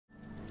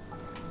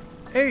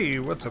Hey,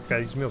 what's up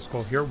guys,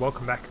 Mealskull here,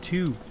 welcome back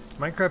to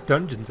Minecraft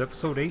Dungeons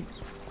episode 8.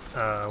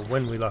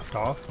 When we left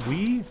off,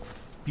 we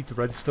beat the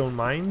redstone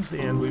mines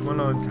and we went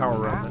on a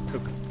tower run that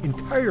took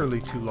entirely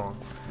too long.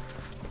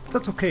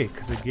 That's okay,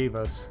 because it gave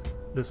us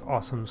this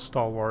awesome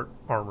stalwart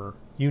armor.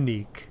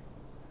 Unique.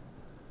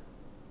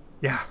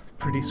 Yeah,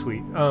 pretty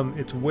sweet.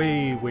 It's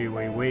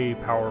way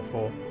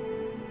powerful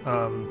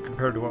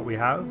compared to what we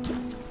have.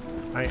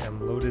 I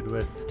am loaded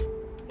with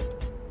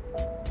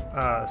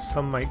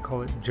some might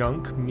call it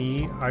junk.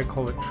 I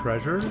call it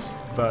treasures.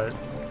 But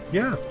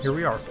yeah, here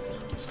we are.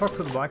 Let's talk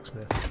to the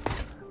blacksmith.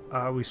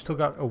 We still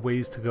got a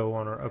ways to go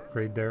on our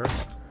upgrade there.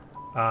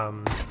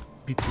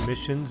 Beat some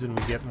missions and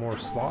we get more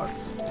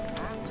slots.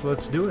 So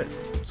let's do it.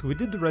 So we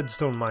did the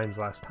redstone mines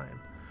last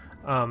time.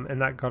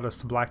 And that got us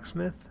to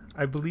blacksmith,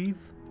 I believe.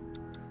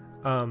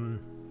 What's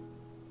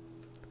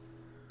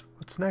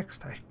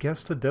next? I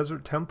guess the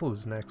desert temple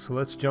is next. So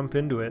let's jump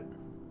into it.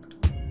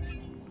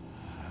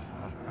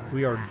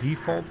 We are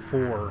default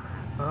 4.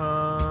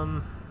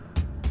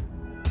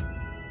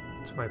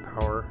 What's my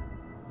power?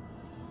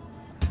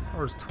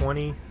 Power's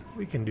 20.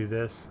 We can do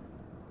this.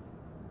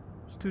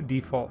 Let's do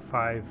default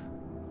 5.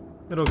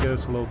 It'll get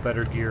us a little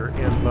better gear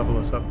and level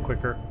us up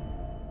quicker.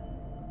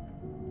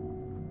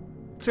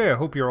 So yeah, I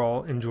hope you're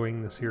all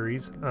enjoying the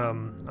series.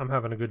 I'm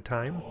having a good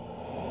time.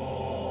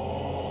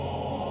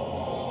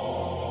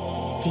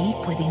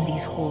 Deep within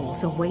these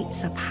halls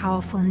awaits a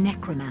powerful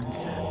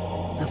necromancer,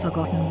 the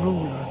forgotten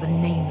ruler of a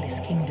nameless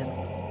kingdom.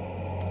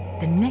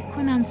 The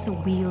necromancer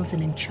wields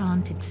an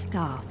enchanted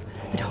staff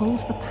that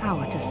holds the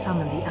power to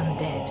summon the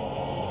undead.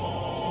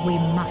 We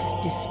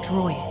must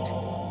destroy it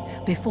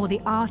before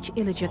the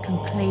Arch-Illager can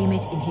claim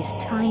it in his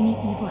tiny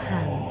evil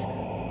hands.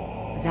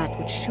 That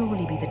would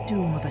surely be the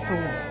doom of us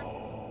all.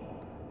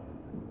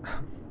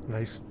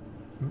 Nice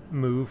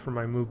move for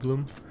my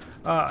Moobloom.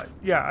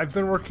 Yeah, I've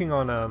been working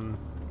on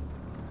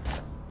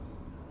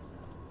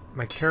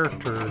my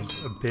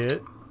characters a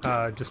bit.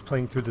 Just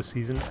playing through the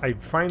season. I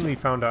finally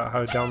found out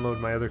how to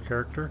download my other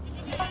character.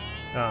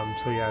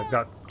 So yeah, I've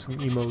got some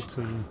emotes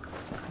and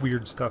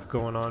weird stuff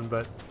going on,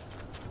 but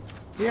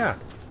yeah,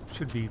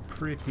 should be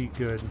pretty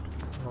good.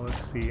 Well,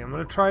 let's see. I'm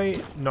going to try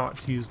not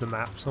to use the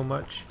map so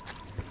much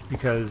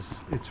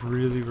because it's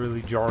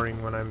really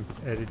jarring when I'm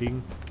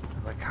editing.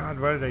 I'm like, God,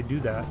 why did I do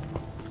that?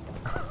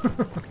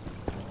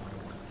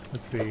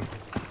 Let's see.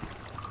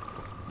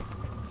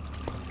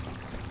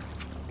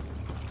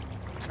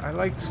 I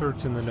like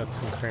searching the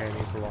nooks and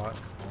crannies a lot.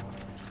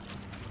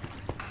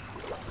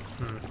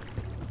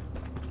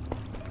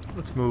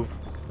 Let's move.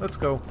 Let's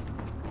go.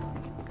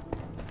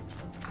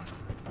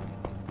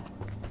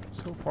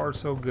 So far,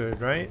 so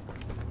good, right?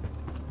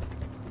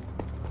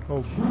 Oh,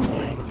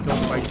 boy.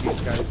 Don't fight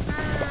these guys.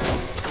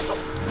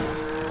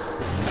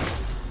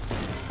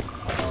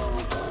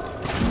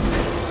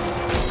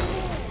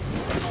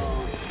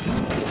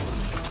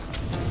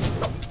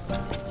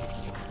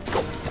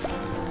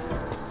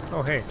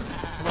 Oh, hey.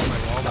 My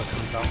llama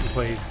comes out and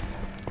plays.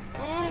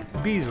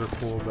 Bees are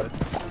cool, but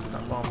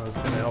that llama is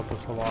going to help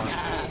us a lot.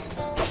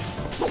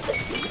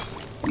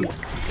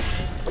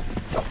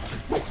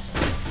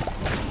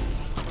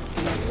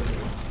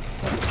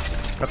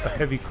 Got the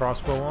heavy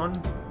crossbow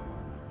on.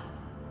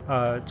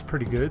 It's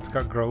pretty good. It's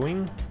got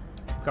growing.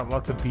 Got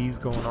lots of bees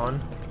going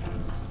on.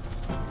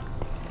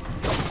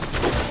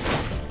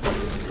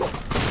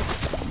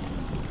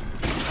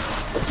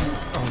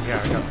 Oh yeah,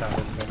 I got that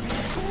in there.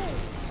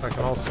 I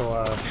can also,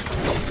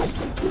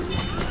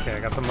 okay, I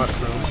got the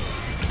mushroom.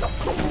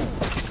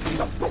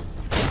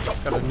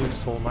 Got a new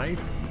soul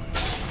knife.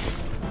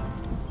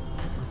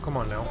 Oh, come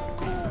on now. I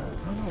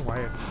don't know why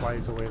it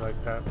flies away like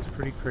that. It's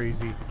pretty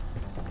crazy.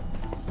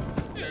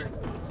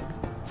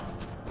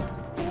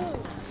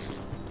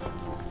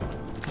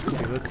 Let's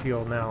see, let's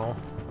heal now.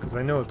 Because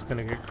I know it's going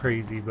to get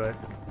crazy, but...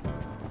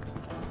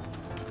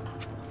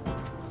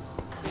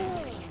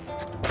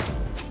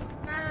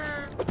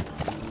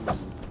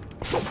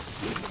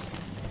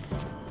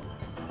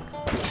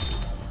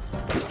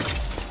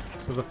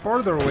 So the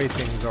farther away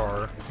things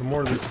are, the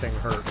more this thing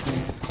hurts.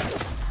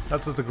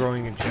 That's what the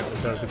growing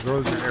enchantment does. It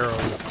grows your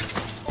arrows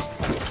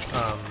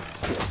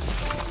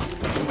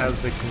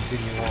as they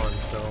continue on,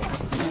 so...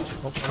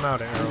 Oh, I'm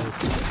out of arrows.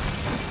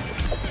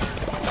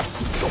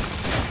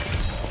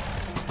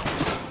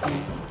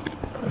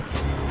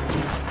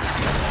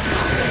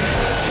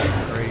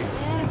 Great.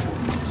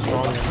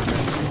 Strong enemy.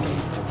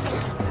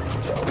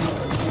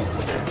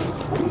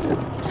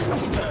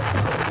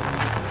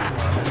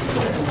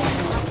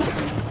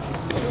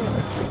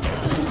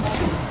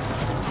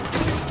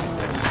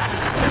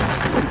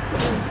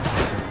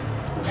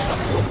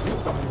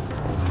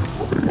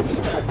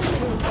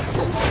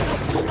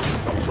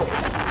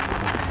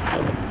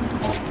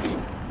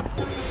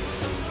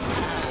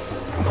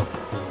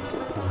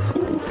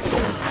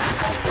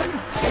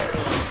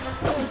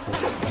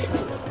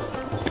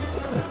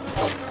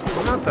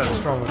 Not that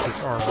strong with this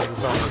armor.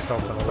 This armor's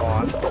helping a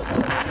lot.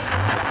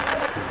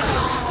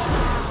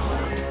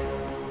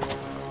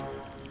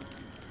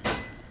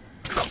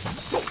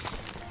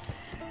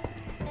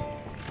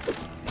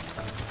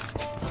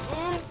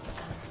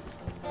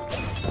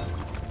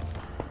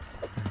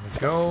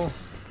 go.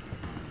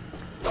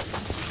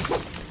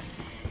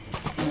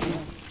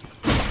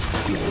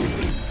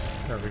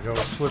 There we go.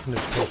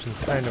 Swiftness potion's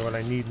kind of what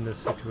I need in this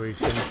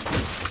situation.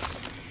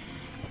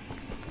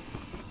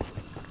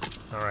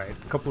 Alright,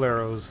 a couple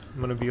arrows.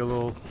 I'm gonna be a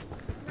little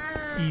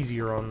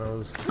easier on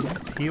those.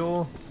 Let's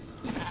heal.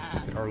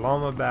 Get our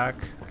llama back.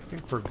 I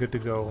think we're good to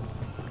go.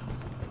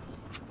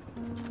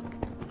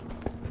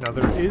 Now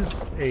there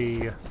is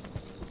a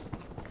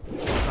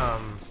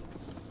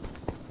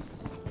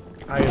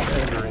Eye of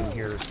Ender in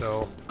here,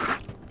 so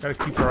gotta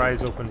keep our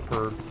eyes open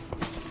for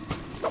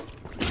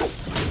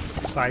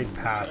side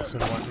paths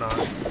and whatnot.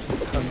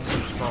 These husks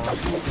are strong.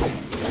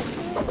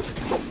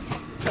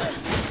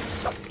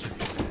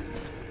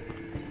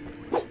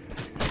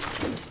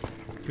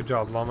 Good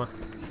job, llama.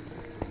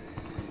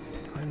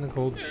 Find the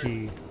gold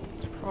key.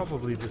 It's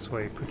probably this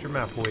way. Put your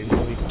map away,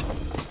 Millie.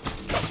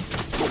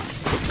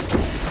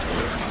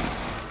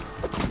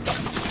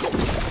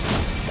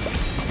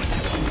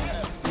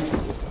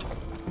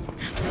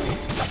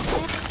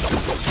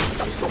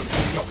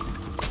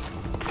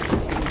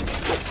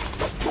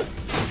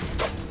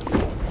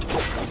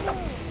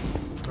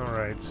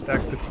 Alright,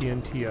 stack the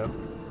TNT up,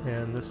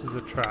 and this is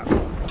a trap.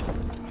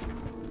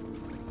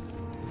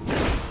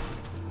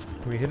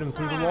 Can we hit him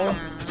through the wall?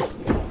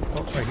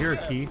 Oh, I hear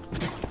a key.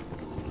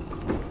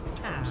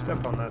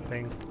 Step on that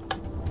thing.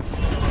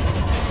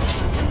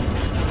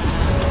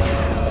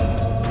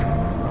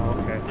 Oh,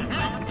 okay.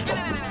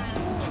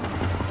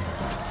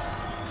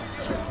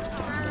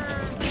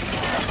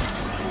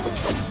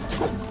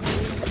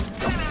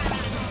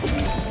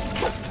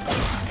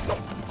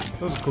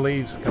 Those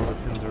glaive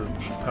skeletons are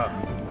tough.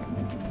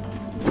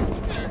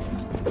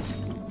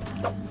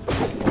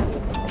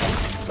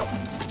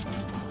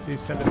 Did you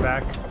send it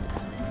back?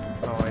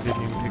 Oh, I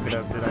didn't even pick it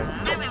up, did I?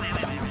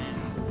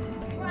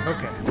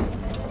 Okay.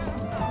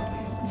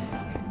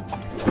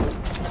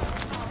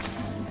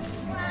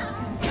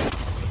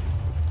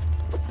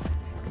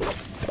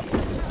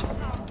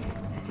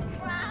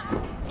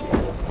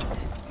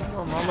 Come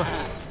on, Mama.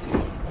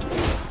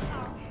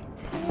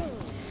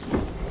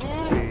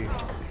 Let's see.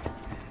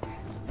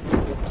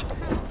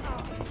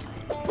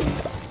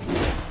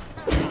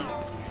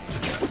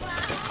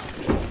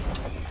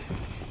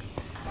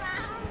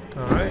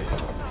 Alright.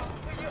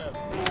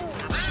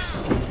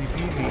 Easy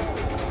peasy.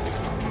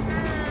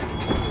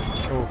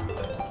 Oh.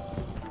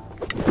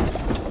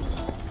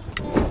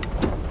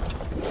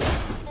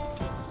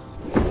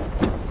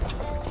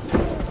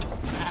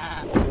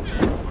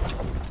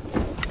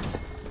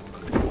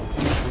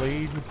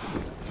 Blade.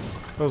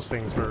 Those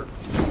things hurt.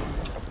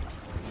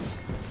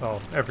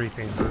 Well,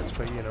 everything hurts,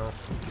 but you know.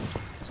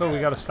 So we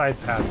got a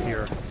side path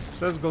here. It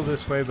says go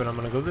this way, but I'm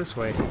gonna go this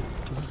way.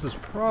 This is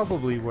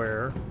probably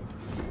where...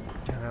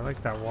 Man, I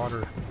like that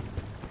water.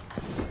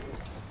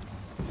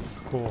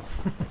 It's cool.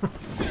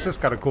 It's just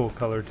got a cool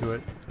color to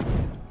it.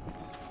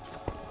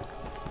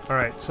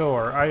 Alright, so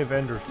our Eye of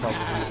Ender is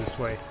probably this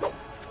way.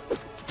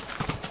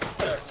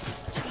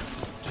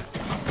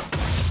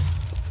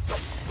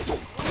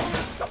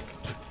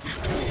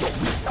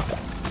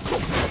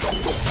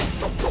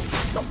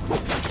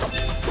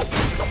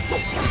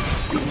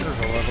 There's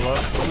a level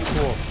up.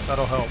 Cool,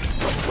 that'll help.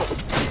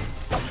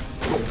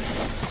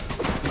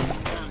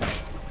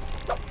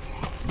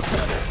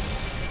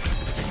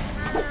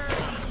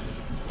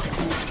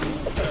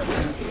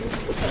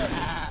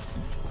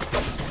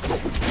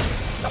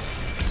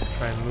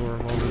 Try and lure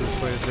him over this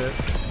way a bit.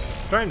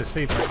 I'm trying to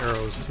save my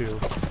arrows too.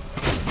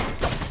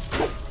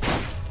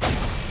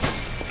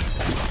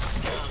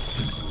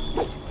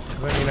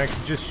 I mean, I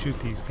could just shoot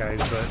these guys,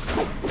 but...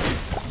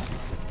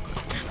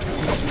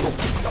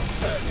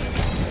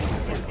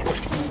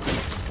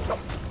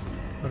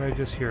 What did I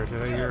just hear?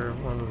 Did I hear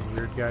one of those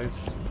weird guys?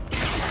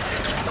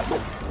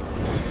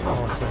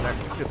 Oh,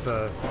 it's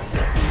a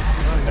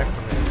not a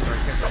necromancer.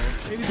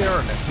 Maybe they are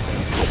a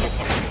necromancer.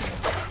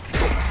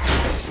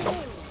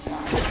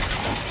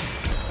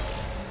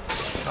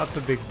 Not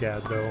the big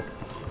dad, though.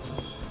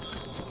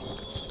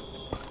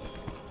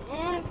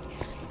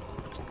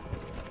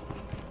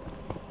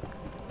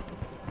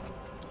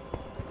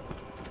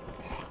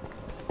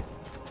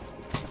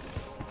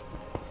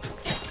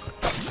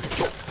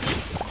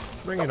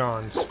 Bring it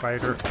on,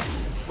 spider.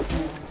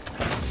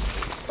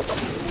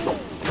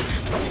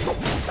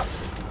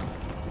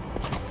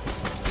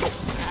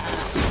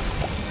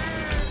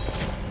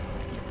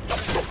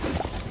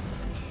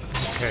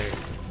 Okay,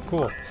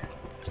 cool.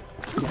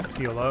 Let's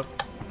heal up.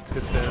 Let's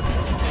hit this.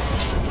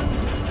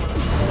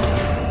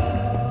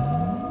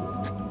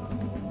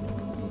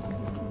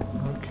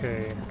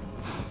 Okay.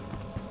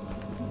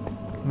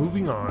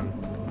 Moving on.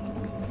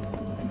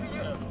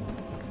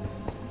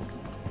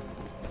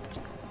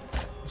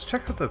 Let's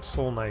check out that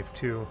soul knife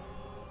too.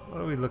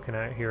 What are we looking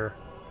at here?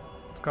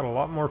 It's got a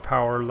lot more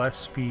power, less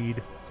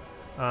speed.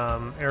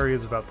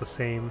 Area's about the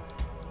same.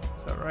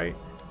 Is that right?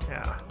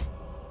 Yeah.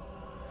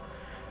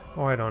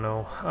 Oh, I don't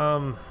know.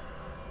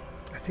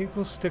 I think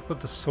we'll stick with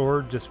the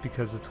sword just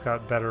because it's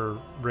got better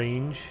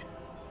range,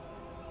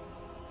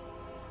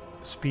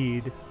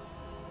 speed,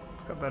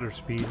 It's got better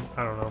speed.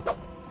 I don't know.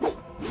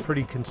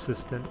 Pretty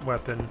consistent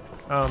weapon.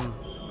 I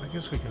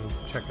guess we can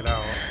check it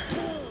out.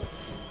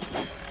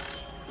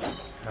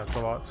 That's a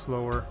lot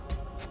slower.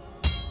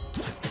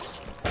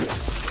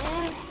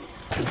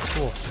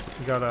 Cool.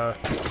 We got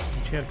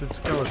enchanted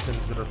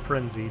skeletons that are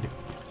frenzied.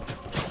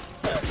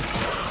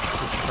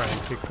 Just try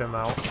and kick them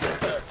out.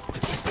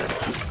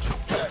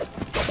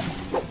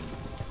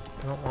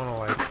 I don't want to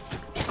like...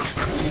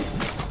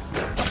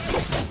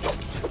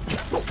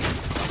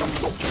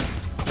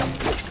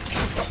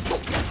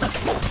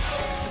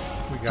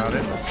 We got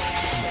it.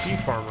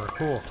 Beef armor,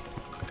 cool.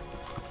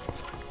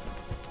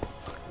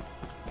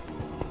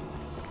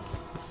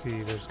 Let's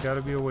see, there's got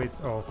to be a way...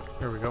 Oh,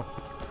 here we go.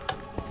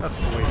 That's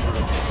the way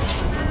through.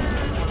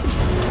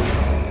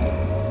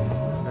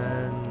 And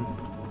then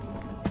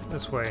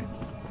this way.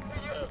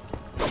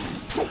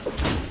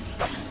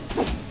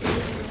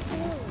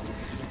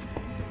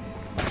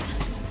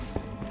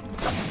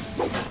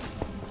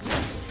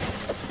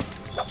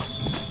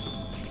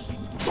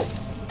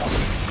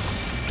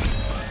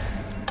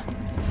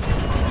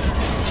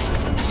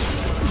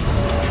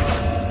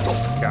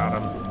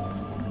 Got him.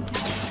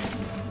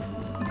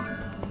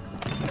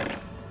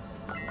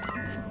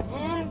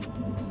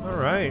 All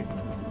right.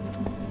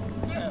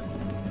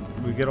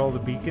 Did we get all the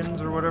beacons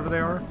or whatever they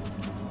are?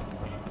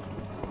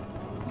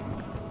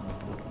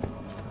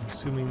 I'm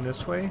assuming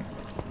this way.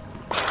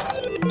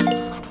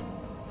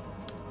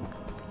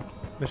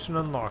 Mission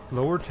unlocked.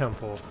 Lower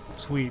Temple.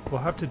 Sweet. We'll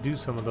have to do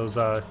some of those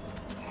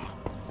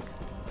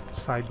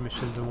side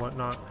missions and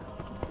whatnot.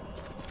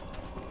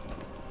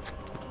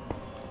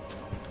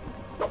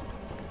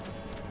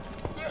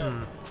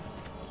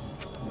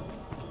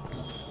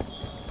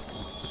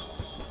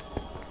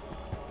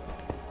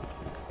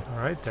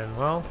 Alright then,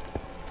 well,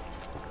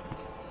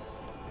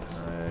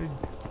 I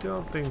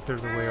don't think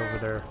there's a way over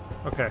there.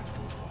 Okay,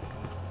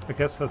 I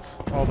guess that's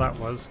all that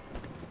was.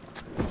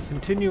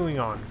 Continuing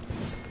on.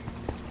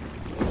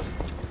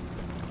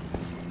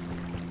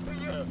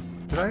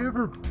 Did I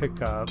ever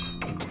pick up?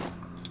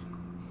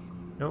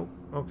 Nope,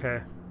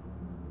 okay.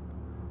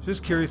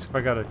 Just curious if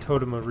I got a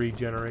Totem of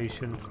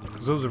Regeneration,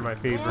 because those are my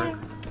favorite.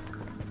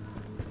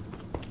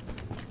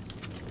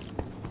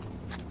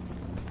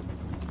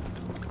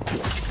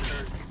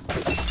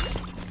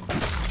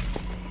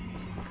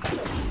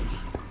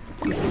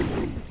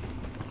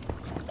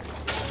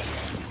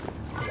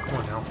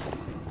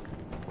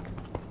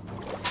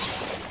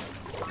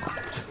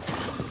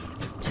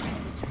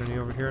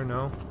 Over here,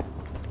 no.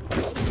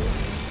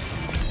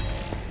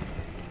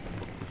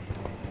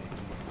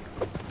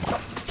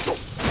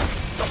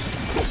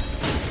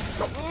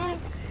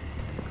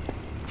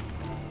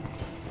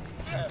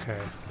 Okay.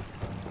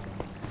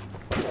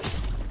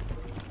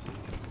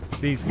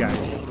 These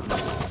guys.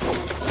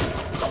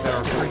 They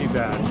are pretty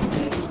bad.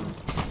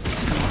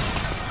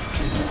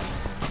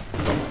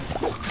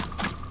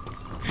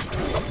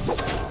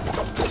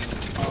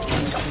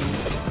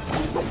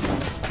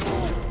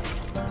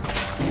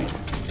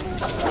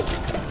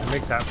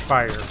 Make that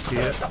fire, see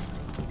it?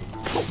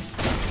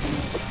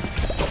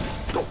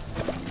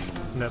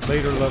 And at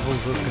later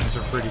levels, those things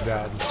are pretty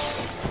bad.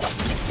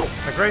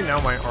 Like right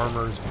now, my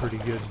armor is pretty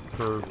good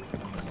for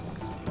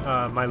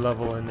my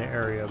level in the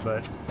area,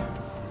 but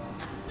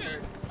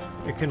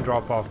it can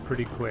drop off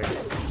pretty quick.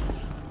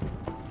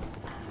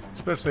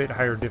 Especially at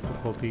higher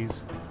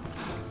difficulties.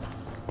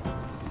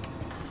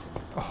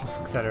 Oh,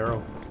 look at that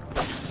arrow.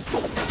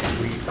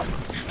 Sweet.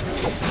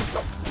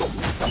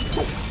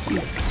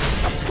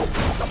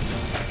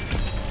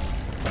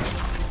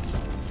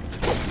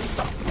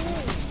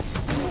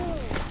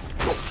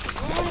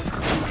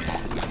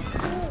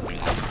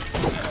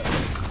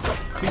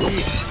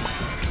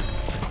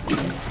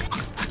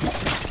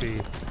 Let's see.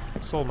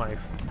 Soul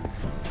knife.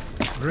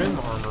 Grim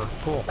armor.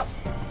 Cool.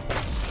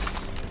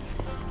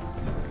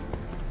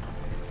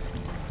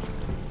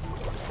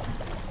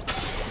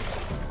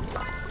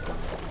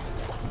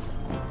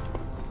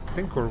 I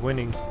think we're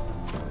winning.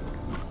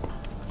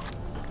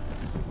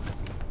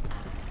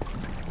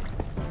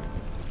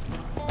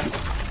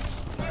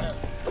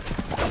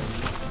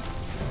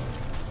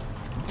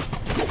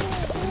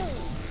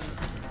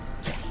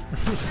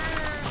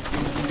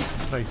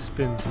 Nice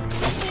spin to me.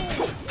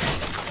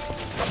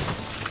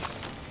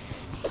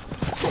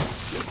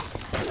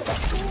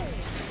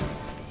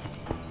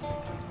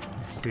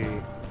 Let's see.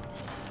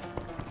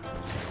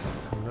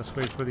 Come this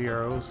way for the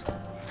arrows.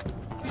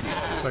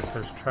 Looks like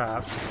there's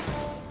traps.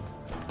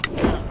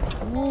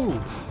 Woo!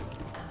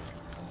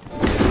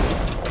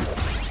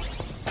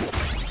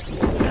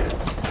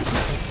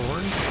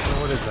 Thorns? Oh,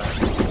 what is that?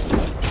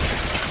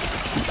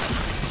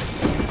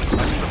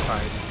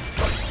 Electrified.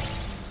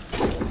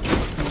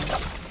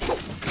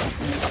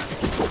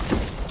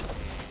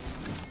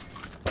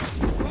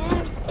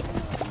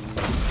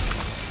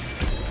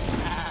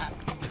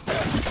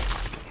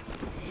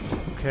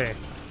 Okay.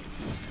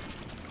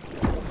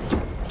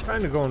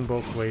 Kind of going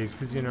both ways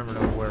because you never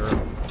know where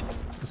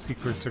the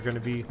secrets are going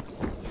to be.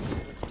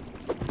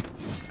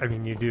 I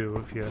mean, you do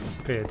if you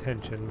pay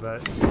attention,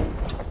 but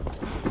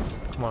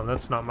come on,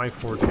 that's not my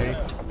forte.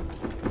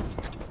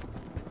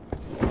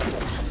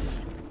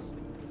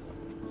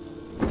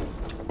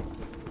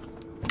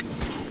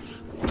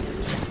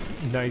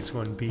 Nice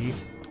one, B.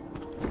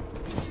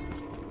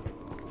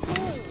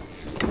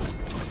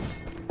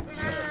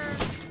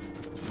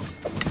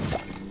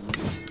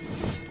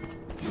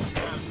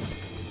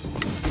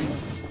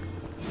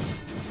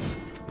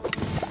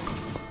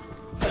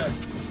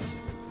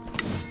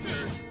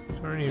 Is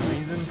there any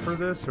reason for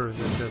this, or is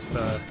it just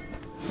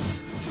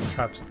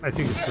traps? I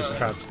think it's just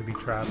traps to be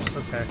traps.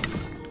 Okay.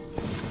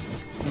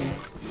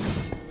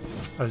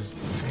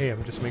 Hey,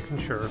 I'm just making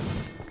sure. Is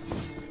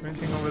there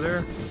anything over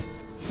there?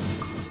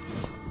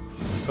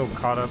 So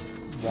caught up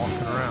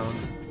walking around.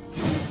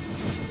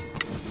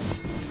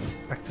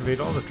 Activate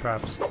all the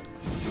traps.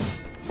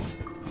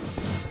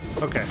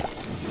 Okay.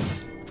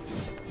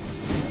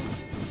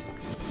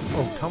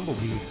 Oh,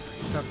 Tumblebee.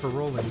 Got for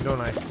rolling, don't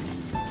I?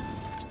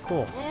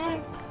 Cool.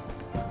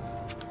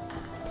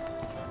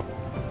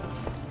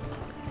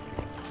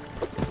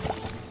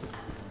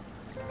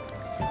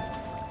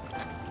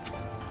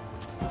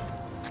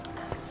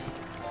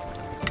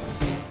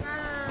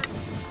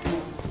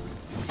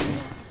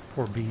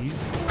 Poor bees.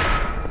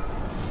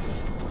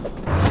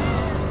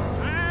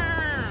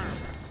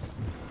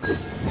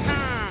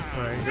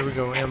 Alright, here we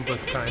go,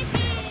 ambush time.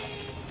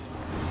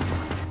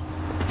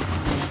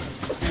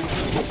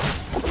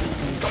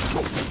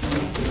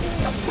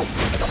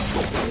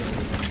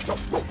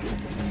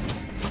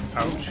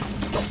 Ouch.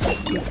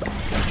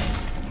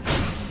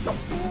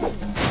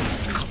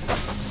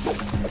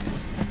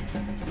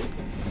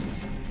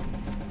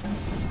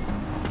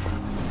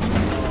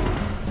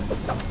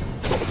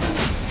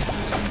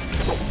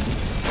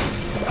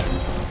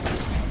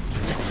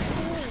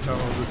 Oh,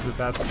 this is a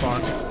bad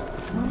spot.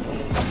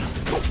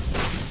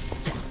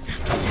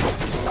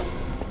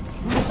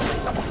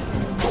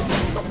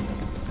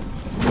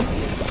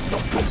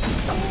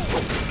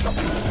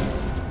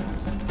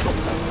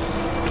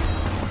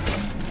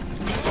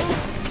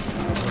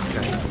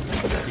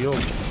 Heal.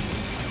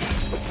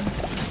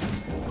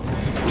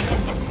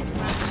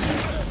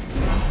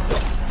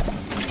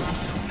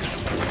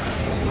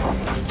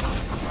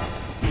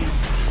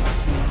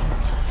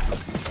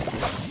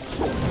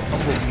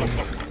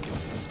 Tumbleweeds.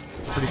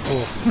 Pretty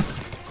cool.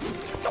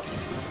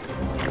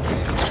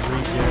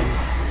 Regen.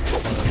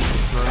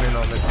 Run in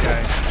on this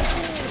guy.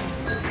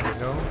 There we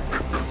go.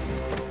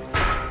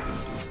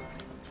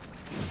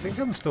 I think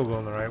I'm still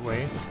going the right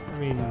way. I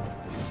mean,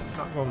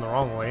 not going the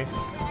wrong way.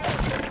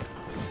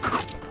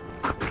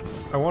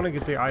 I want to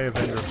get the Eye of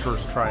Ender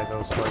first try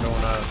though, so I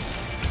don't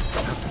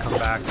have to come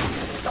back.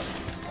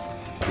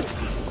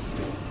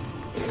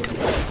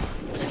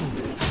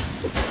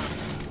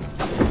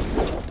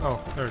 Oh,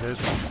 there it is.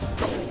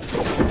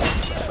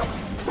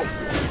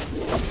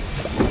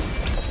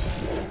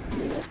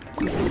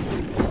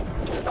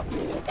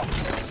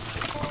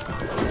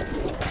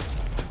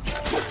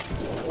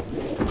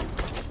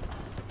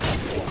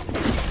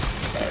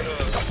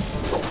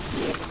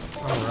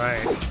 All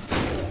right.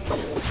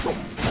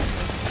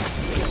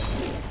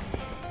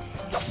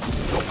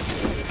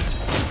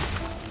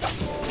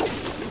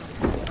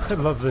 I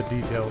love the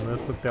detail in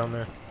this. Look down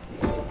there.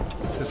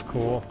 This is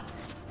cool.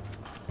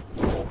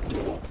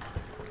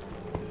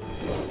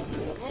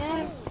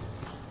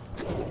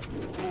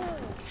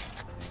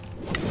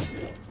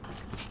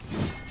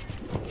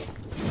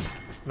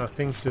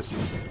 Nothing, just...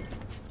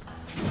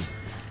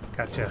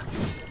 Gotcha.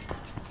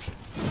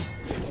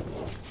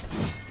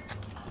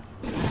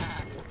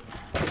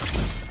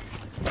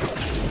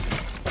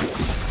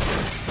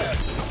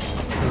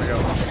 There we go.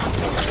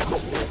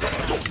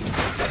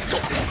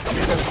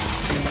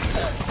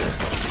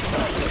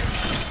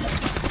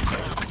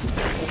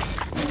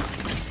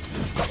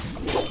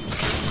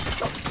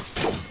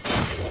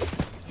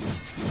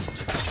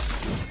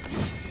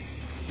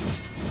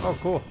 Oh,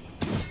 cool.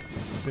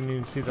 Didn't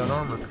even see that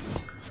armor.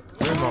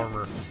 Grim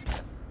armor.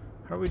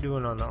 How are we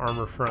doing on the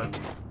armor front?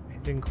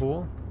 Anything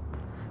cool?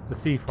 The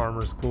thief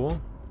armor's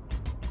cool.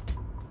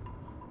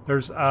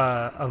 There's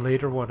a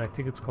later one, I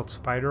think it's called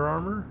spider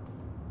armor.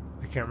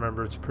 I can't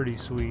remember, it's pretty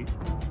sweet.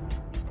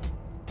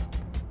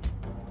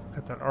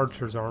 Got that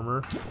archer's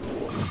armor.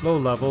 Low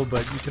level,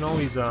 but you can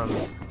always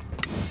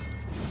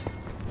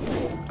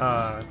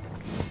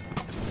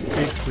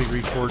basically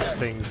reforge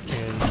things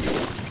in...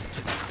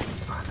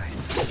 Oh,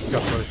 nice.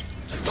 Got pushed.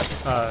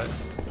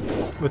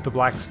 With the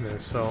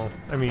blacksmith, so,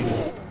 I mean,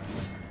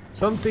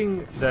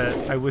 something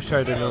that I wish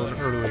I'd have known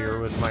earlier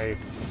with my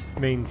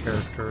main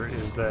character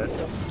is that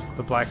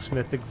the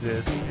blacksmith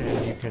exists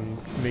and you can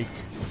make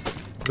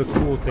the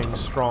cool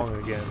things strong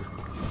again.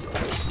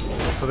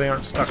 So they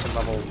aren't stuck at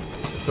level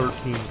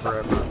 13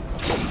 forever.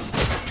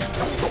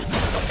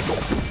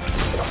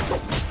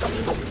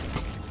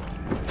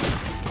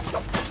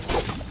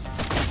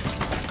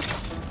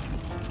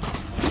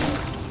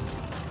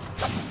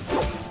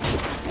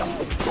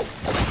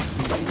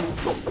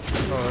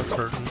 Oh, that's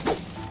hurting.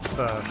 It's,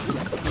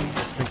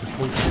 drink a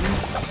potion.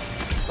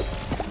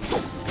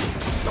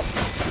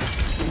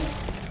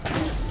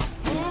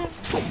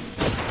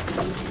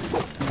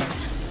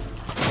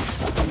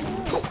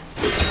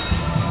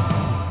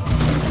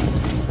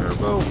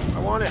 Turbo, I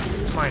want it.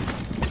 It's mine.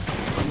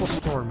 Purple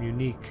Storm,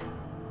 unique.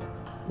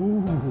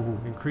 Ooh,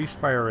 increased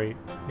fire rate.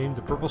 Named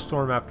the Purple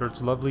Storm after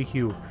its lovely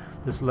hue.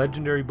 This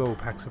legendary bow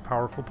packs a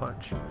powerful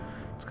punch.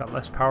 It's got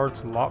less power,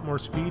 it's a lot more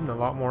speed, and a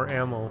lot more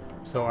ammo.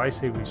 So I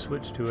say we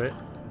switch to it.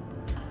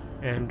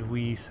 And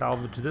we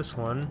salvage this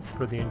one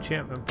for the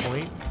enchantment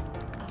point.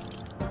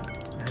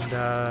 And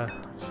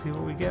let's see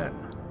what we get.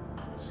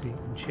 Let's see,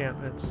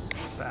 enchantments,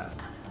 that.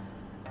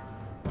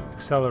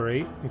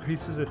 Accelerate,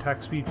 increases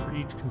attack speed for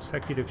each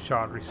consecutive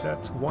shot,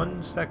 resets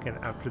 1 second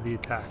after the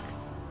attack.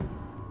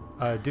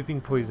 Dipping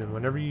poison,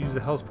 whenever you use a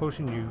health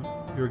potion,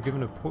 you're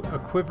given a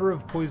quiver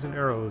of poison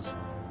arrows.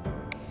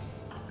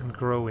 And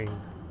growing.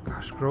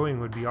 Gosh, growing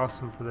would be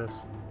awesome for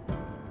this.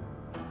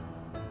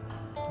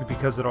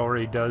 Because it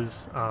already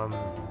does,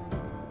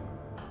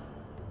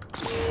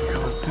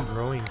 let's do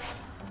growing.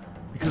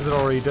 Because it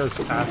already does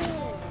fast.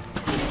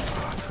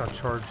 Oh, it's got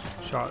charged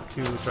shot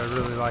too, which I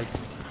really like.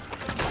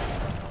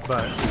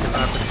 But you can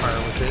rapid fire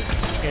with it,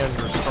 and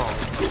you're strong.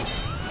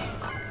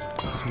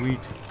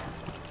 Sweet.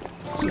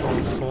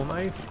 Soul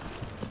knife?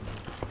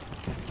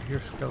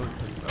 Here,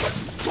 skeletons. Oh.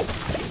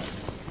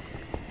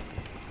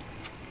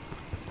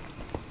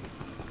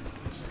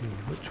 Let's see,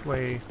 which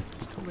way?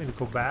 Just told me to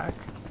go back.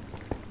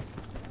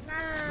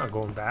 I'm not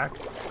going back.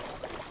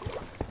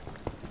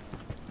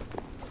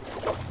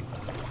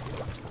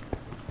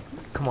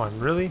 Come on,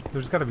 really?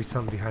 There's got to be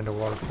something behind a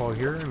waterfall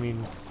here. I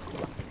mean,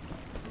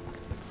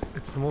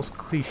 it's the most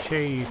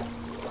cliche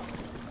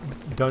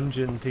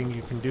dungeon thing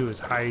you can do is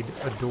hide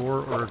a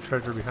door or a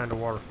treasure behind a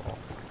waterfall.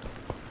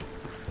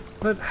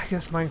 But I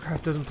guess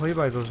Minecraft doesn't play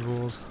by those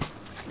rules.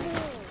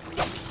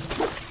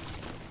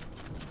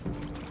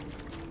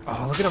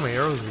 Oh, look at how many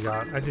arrows we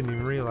got. I didn't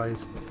even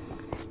realize.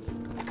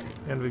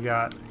 And we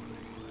got...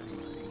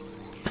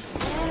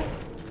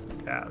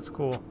 Yeah, that's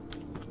cool.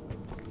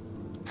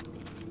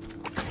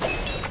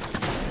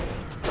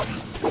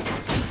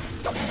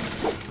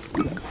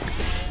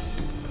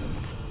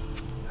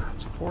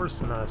 It's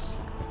forcing us.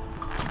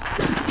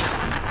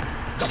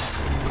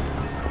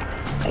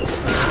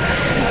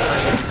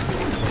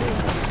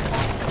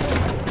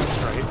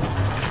 Right.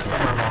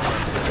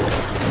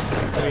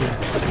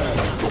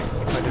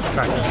 I just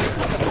got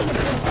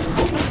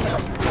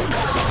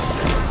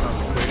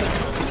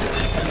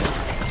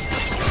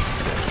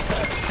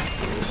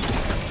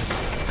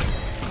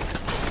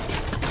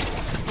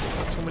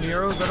so many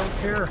arrows, I don't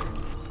care.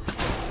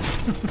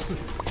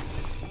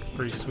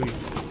 Pretty sweet.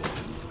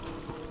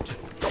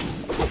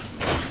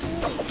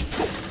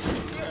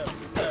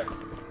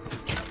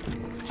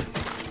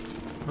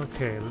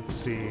 Okay, let's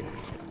see.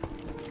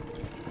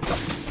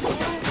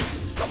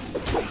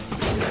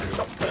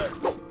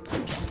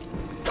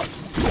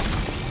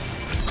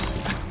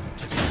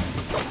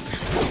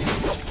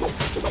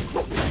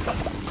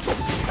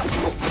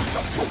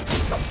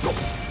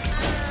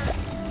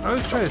 I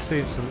always try to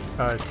save some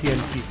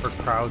TNT for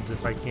crowds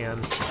if I can.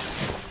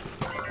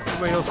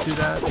 Anybody else do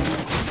that?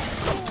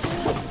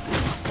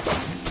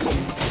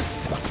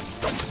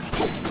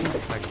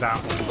 Like that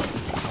one.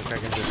 Okay, I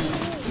can just...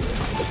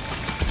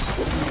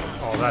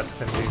 Oh, that's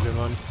gonna be a good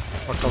one.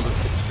 Watch all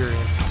this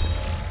experience.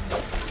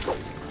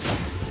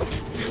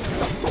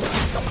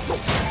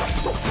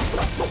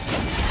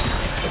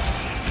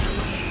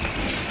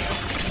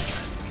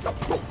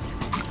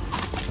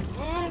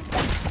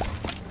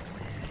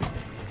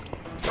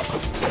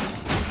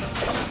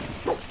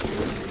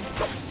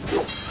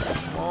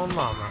 Come on,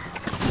 mama.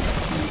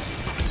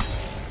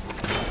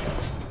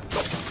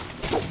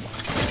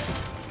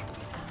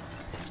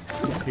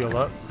 Let's heal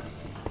up.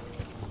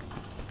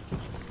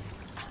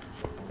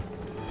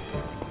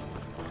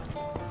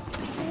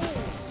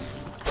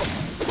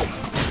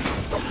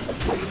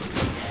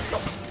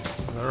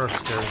 There are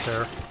stairs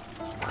there.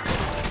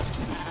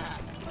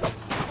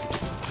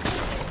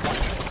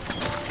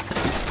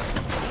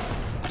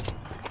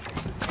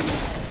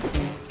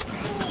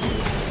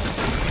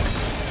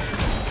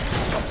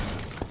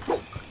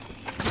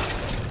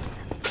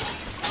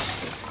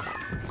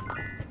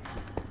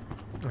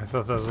 I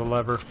thought that was a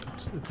lever.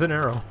 It's an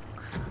arrow.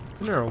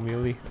 It's an arrow,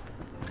 Mealy.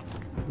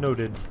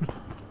 Noted.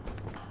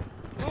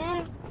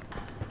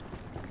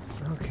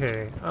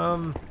 Okay,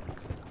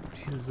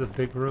 this is a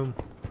big room.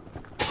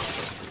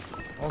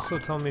 Also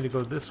telling me to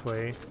go this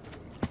way.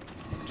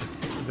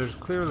 There's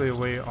clearly a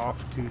way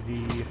off to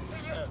the,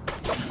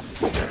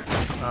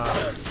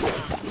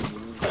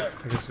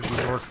 I guess it would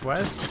be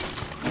northwest.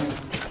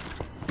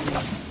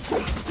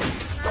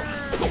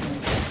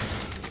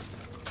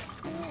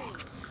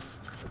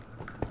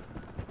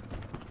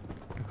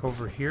 Look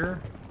over here.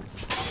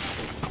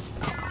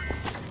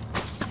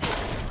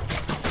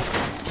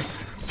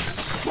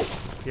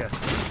 Yes.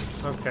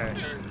 Okay.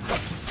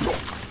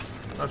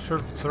 Not sure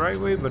if it's the right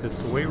way, but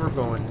it's the way we're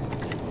going.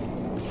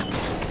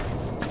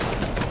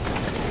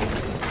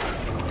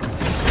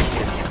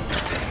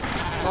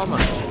 Mama.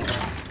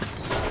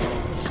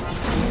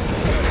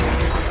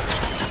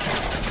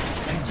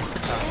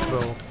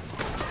 So.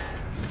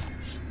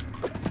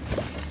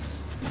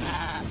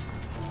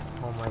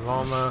 Oh, my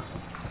llama.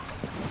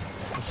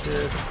 What's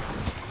this?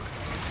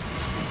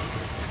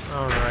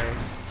 Alright.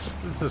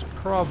 This is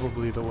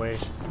probably the way.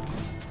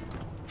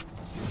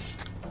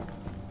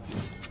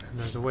 And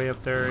there's a way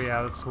up there.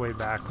 Yeah, that's the way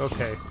back.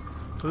 Okay.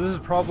 So this is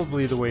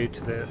probably the way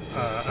to the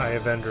Eye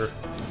of Ender.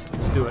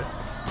 Let's do it.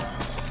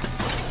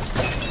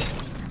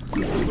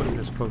 Put in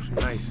this potion.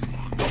 Nice.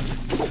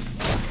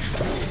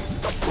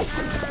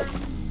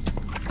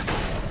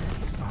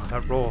 Oh,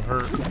 that roll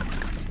hurt.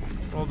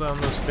 Roll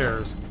down those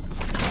stairs.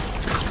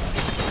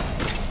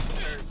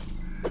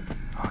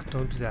 Oh,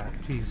 don't do that.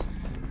 Jeez.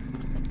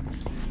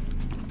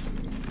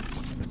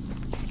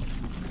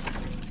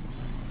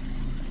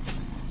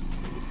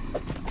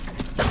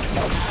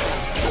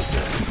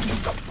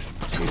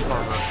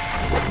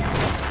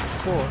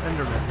 Cool,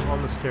 Enderman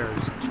on the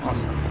stairs.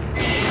 Awesome.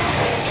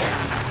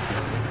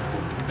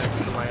 Next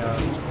to my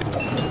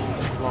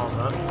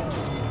llama.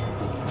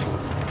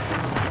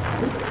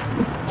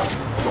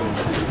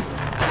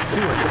 Do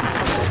it.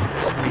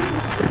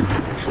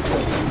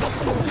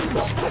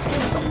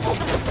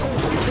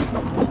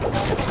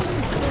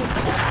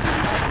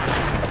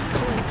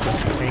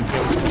 Thank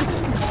you.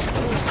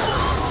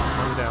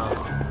 Come down.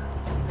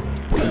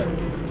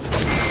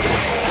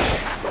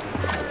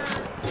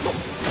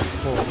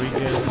 Full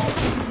regen.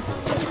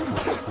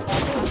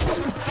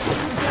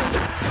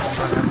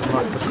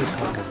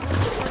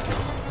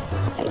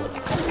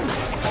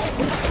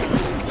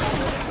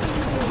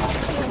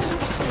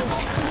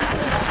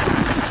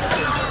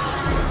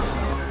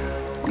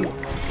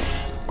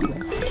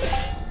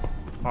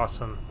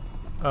 Awesome.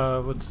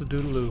 What's the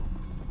doodaloo?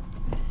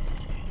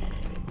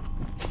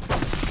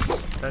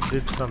 That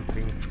did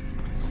something.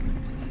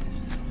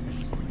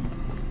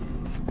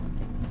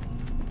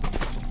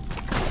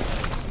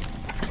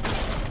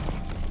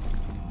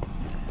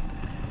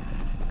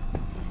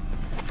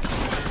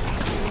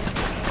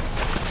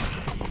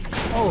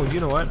 Oh, you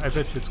know what? I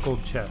bet you it's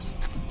gold chest.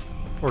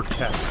 Or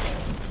chest.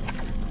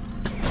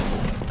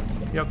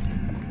 Yep.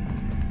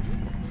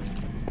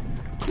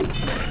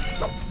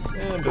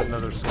 And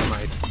another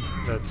Smite.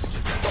 That's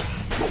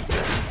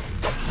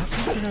not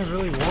something I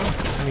really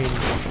want. I mean,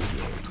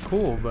 it's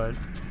cool, but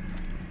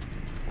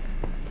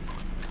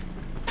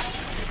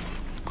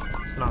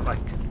it's not like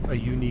a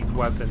unique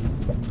weapon.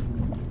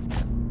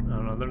 I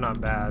don't know, they're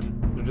not bad.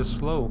 They're just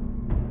slow.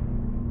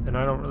 And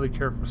I don't really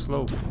care for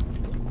slow.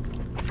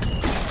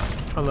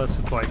 Unless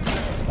it's like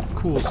a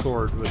cool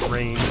sword with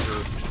range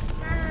or,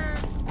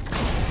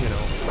 you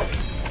know.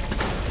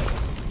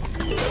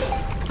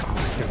 I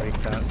can make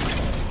that.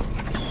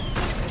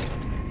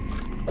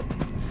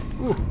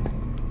 Ooh.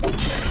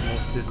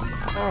 Almost didn't.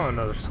 Oh,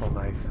 another soul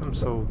knife. I'm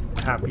so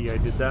happy I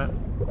did that.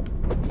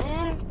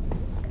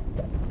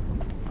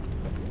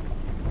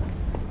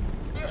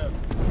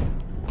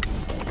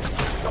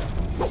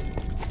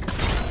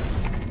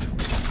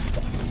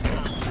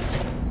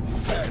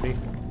 Ready?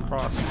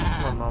 Cross.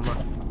 Come on, mama.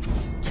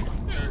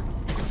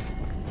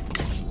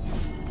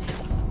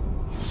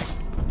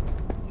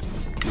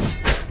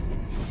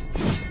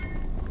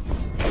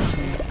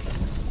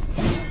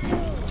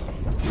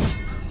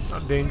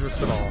 Not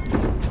dangerous at all.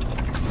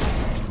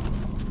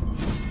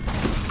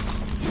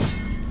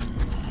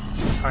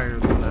 Higher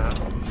than that.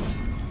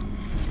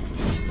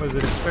 Was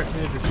it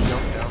expecting it to just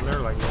jump down there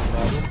like no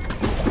problem?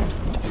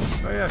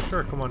 Oh yeah,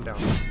 sure, come on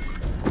down.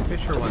 Okay,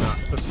 sure, why not?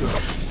 Let's do it.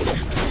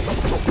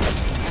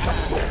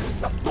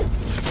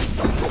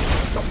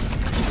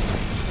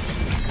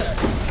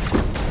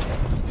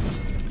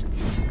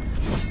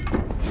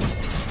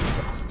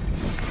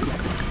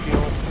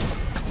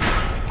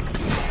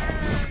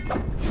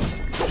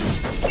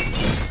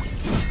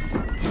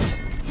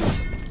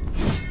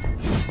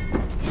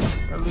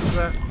 Did I lose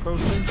that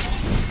potion?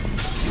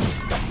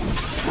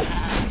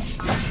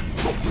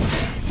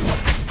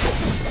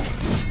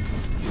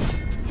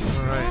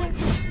 Alright.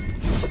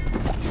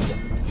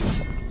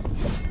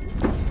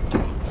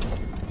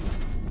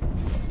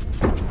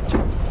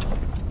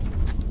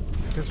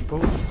 I guess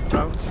both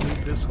routes lead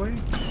this way?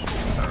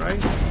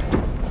 Alright.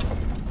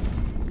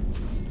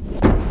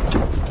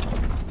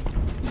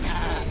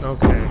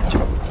 Okay.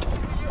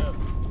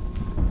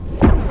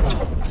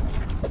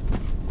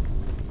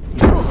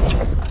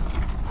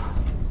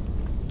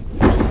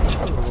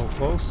 A little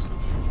close.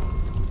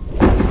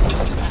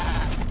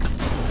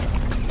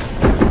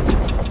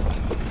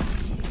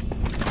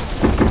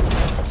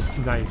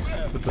 Nice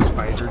with the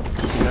spider. Did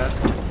you see that?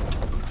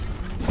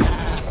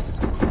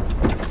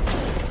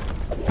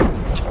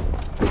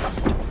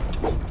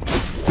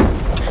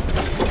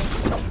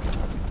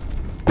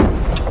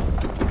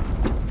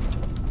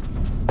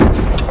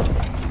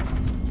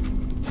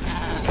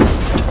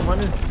 Come on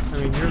in. I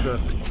mean, you're the.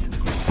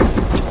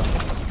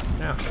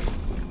 Yeah.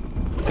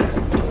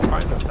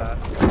 Fine with that.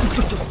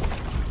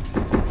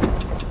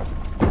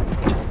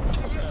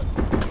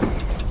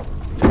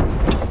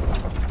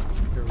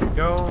 Here we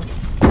go.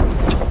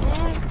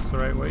 Is this the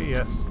right way?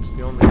 Yes, it's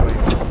the only way.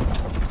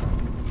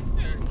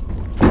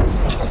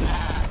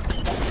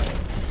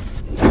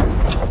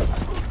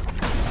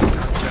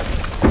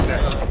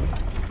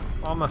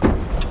 Mama!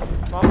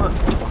 Mama!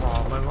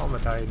 Oh, my mama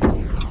died.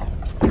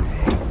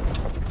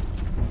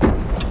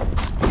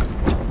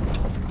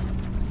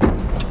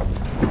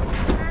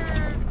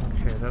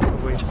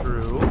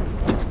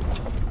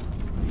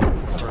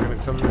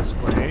 come this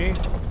way.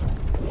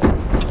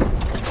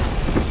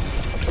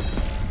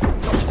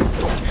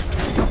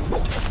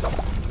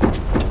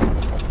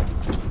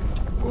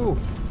 Ooh,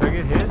 did I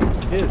get hit? I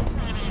did.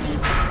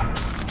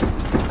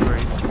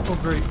 Great. Oh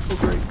great, oh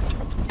great.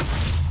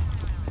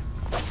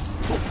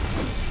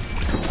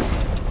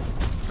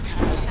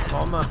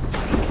 Mama.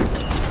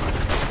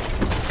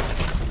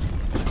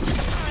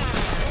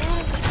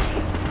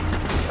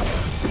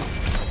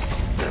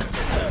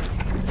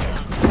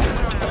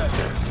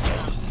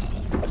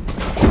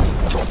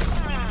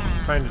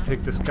 Trying to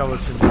take the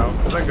skeletons out,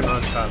 because I can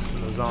run faster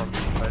than the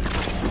zombies, but...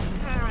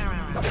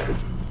 Okay,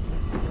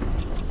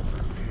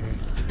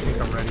 I think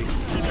I'm ready.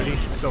 Ready?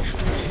 Go.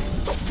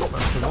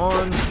 Punch them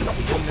on,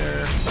 get in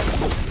there.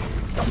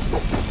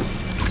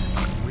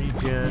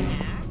 Regen.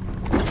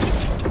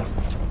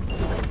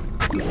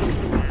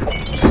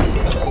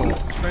 Cool.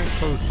 Strength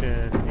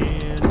potion,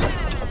 and...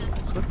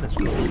 swiftness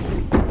potion.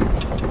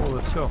 Cool,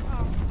 let's go.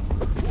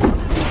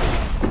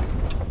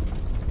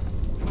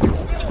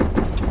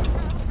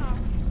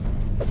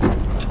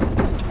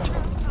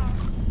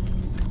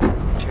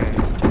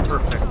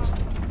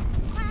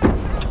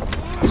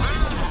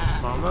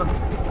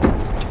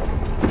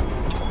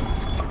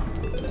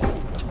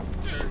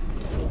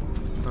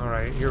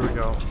 Alright, here we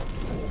go.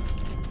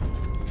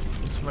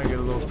 This might get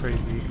a little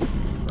crazy.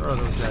 Where are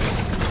those guys?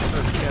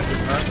 There's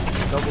standard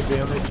husks, double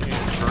damage, and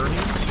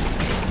burning.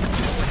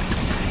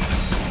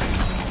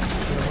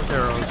 Yeah, with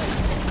arrows.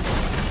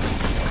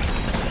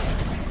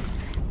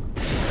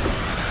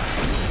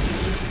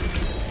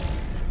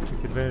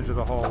 Take advantage of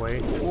the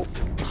hallway. Whoop.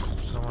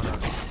 Don't wanna...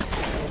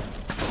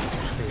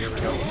 Okay, here we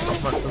go. I'll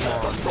push them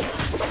on.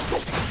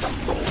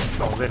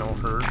 Oh, they don't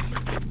hurt.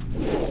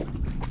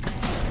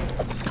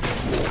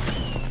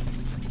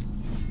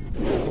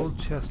 Gold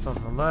chest on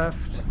the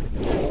left.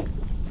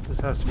 This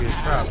has to be a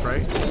trap,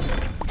 right?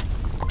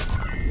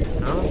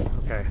 No?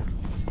 Okay.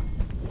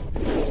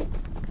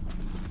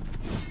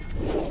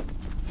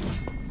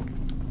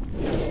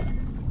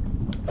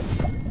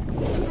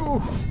 Ooh!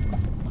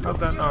 How'd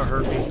that not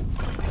hurt me?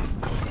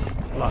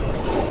 Luck.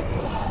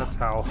 That's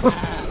how.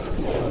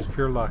 It was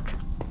pure luck.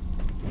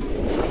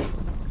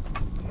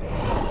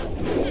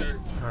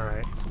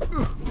 Alright.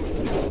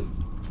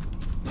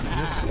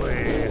 This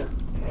way.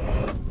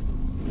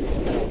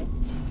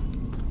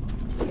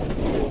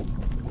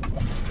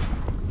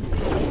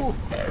 Ooh.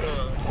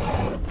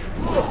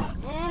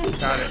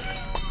 Got it.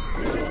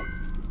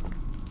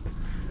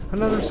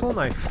 Another soul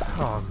knife.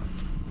 Oh.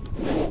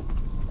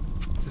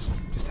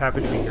 Just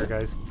happy to be here,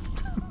 guys.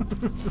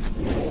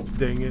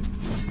 Dang it.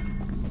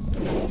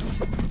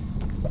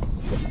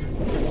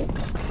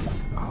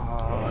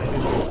 Oh, I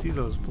didn't even see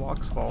those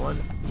blocks falling.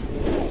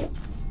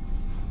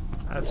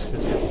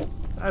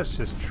 That's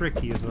just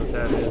tricky is what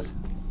that is.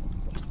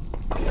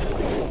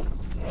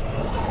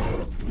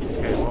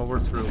 Okay, well we're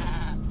through.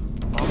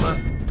 Mama,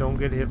 don't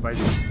get hit by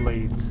these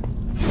blades.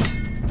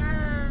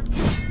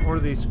 Or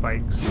these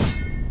spikes.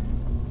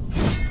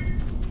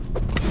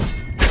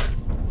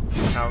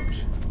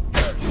 Ouch.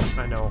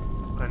 I know,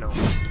 I know.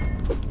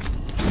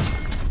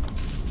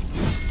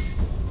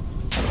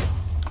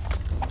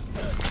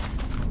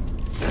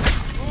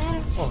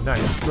 Oh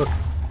nice, look,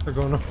 they're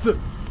going up the...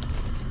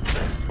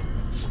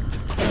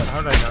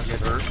 How did I not get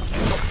hurt?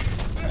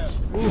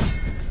 Ooh.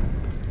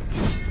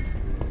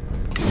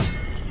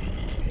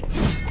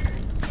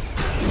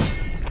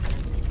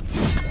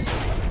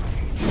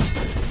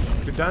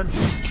 You're done.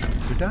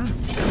 You're done.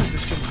 You're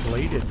just getting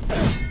bladed.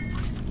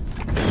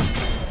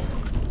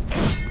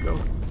 Go.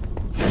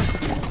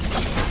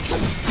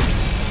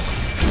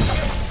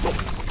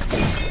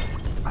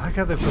 I like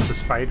how they put the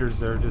spiders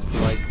there just to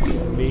like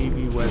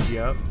maybe web you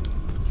up.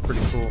 It's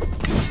pretty cool.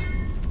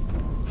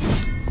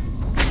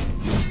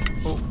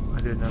 I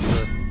didn't have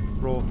to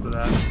roll for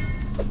that.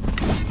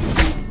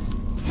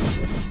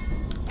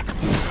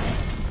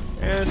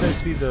 And I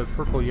see the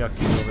purple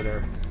yuckies over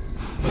there.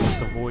 That's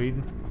the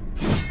void.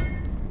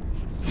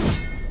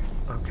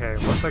 Okay,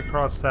 once I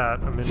cross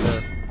that, I'm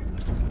into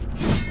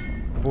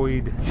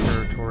void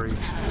territory.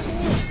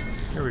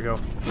 Here we go.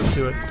 Let's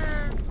do it.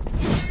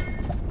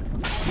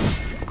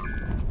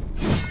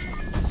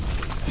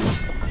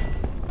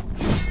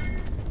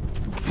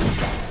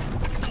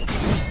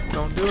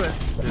 Don't do it.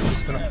 You're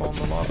just gonna fall in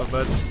the lava,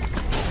 bud.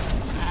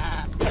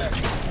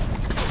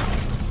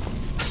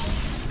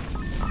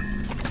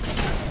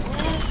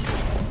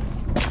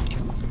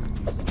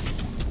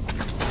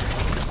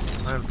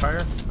 Am I on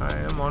fire? I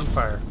am on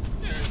fire.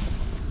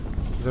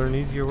 Is there an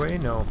easier way?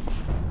 No.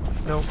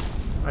 Nope.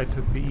 I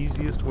took the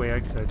easiest way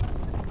I could.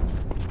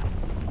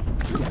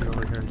 Get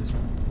over here and just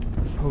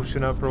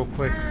potion up real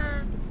quick.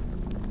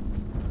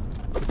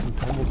 Get some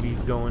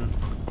tumblebees going.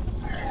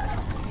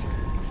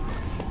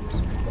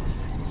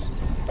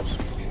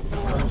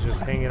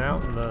 Just hanging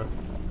out in the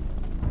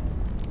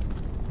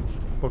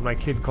what my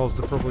kid calls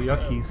the purple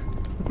yuckies.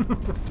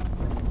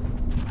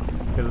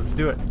 Okay, let's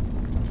do it.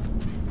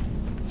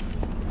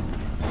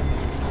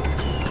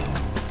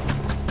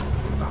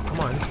 Oh, come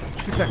on.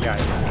 Shoot that guy.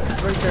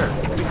 He's right there.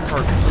 Big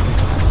target.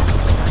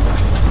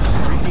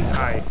 Lightning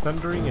Eye,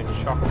 Thundering, and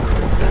Shockwave.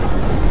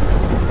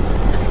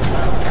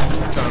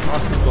 Got an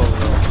awesome bow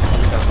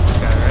though. Got this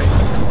guy, right?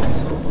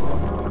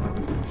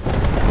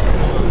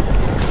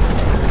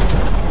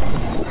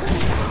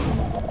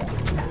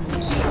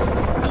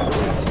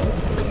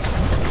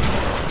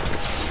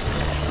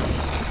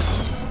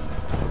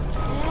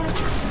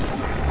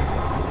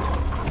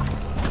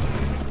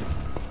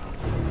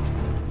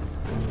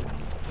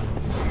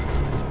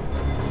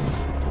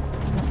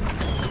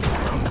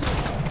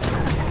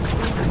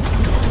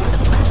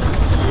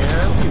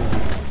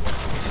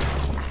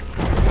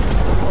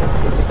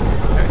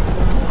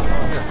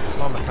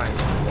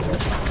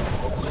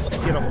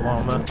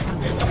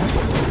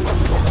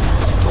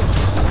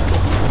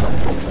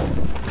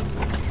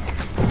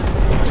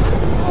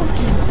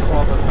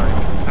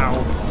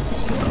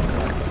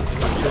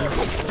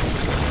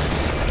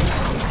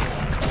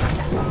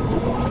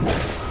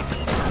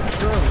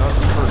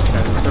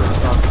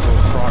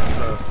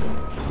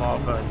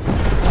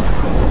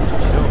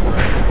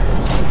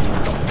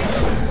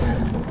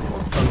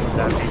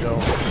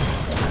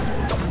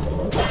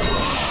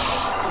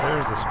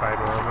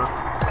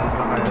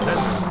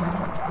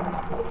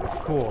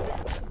 Cool.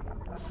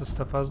 That's the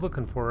stuff I was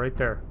looking for right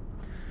there.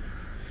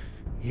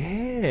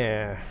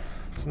 Yeah.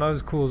 It's not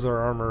as cool as our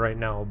armor right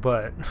now,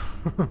 but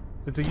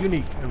it's a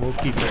unique and we'll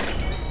keep it.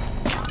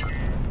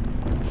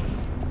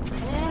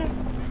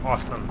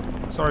 Awesome.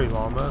 Sorry,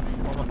 Llama.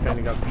 Llama kind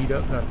of got beat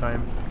up that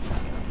time.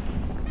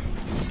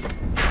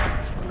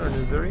 I'm wondering,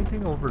 is there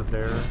anything over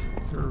there?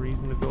 Is there a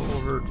reason to go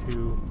over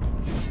to...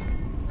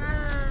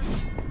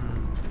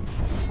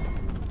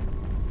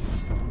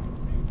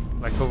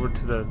 Like over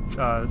to the,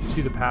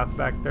 see the path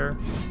back there?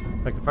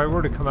 Like if I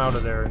were to come out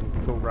of there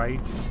and go right,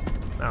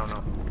 I don't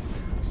know.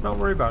 Let's not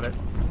worry about it.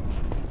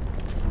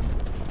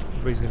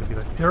 Everybody's gonna be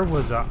like, there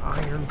was an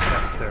iron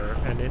chest there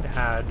and it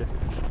had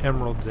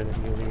emeralds in it,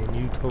 Muley, and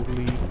you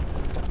totally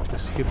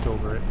just skipped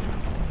over it.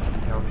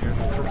 Down here in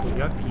the purple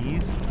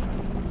yuckies.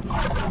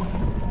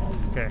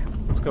 Okay,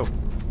 let's go.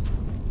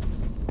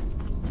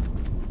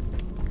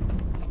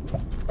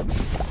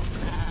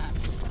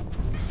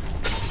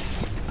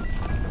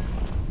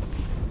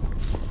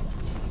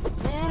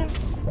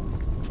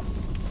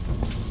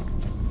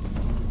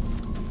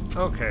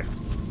 Okay.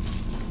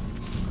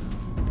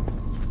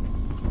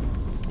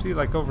 See,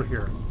 like over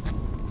here.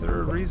 Is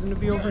there a reason to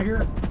be over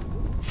here?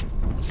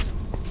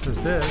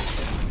 There's this.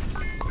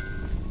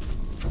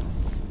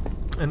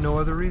 And no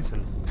other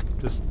reason.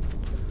 Just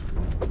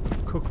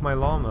cook my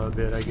llama a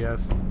bit, I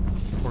guess.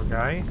 Poor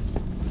guy.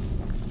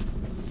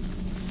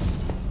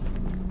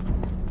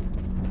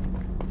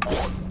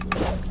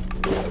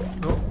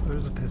 Oh,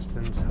 there's the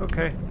pistons.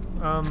 Okay.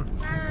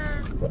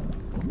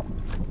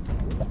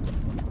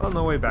 On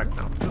the way back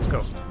now. Let's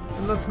go.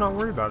 And let's not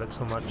worry about it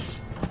so much.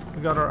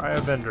 We got our Eye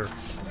of Ender.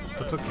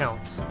 That's what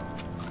counts.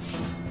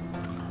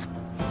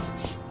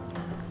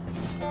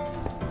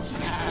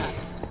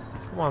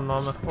 Come on,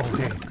 Llama.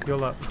 Okay,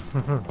 heal up.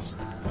 And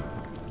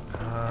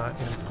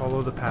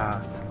follow the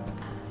path.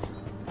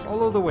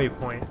 Follow the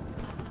waypoint.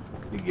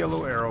 Big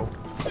yellow arrow.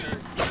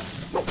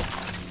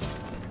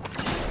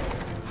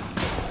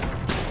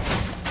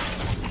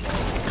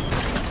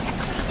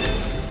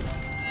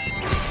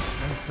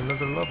 Nice,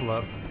 another level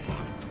up.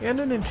 And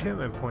an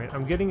enchantment point.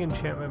 I'm getting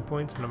enchantment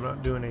points and I'm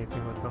not doing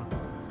anything with them.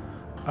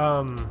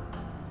 I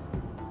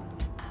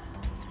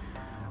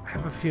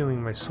have a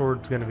feeling my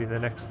sword's going to be the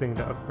next thing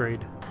to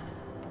upgrade.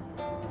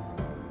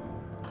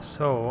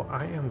 So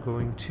I am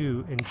going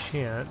to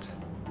enchant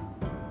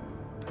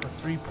for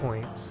 3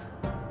 points.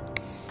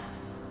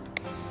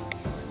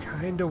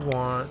 Kinda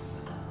want...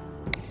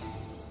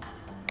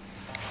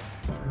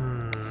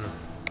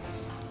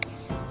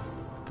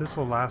 This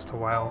will last a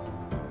while.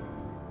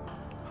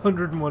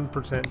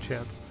 101%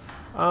 chance.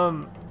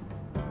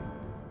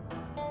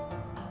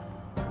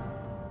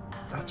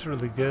 That's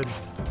really good.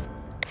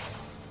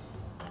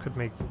 Could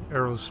make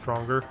arrows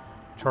stronger.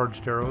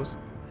 Charged arrows.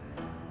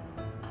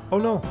 Oh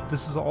no,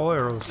 this is all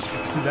arrows.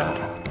 Let's do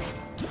that.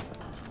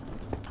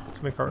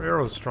 Let's make our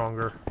arrows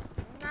stronger.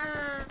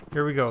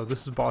 Here we go.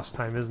 This is boss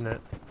time, isn't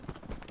it?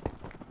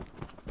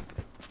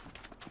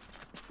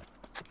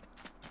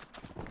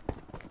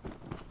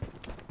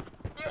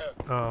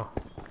 Oh.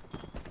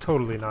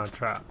 Totally not a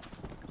trap.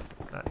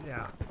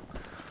 Yeah.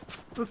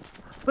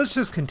 Let's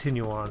just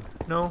continue on.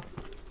 No?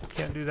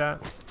 Can't do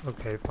that?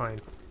 Okay, fine.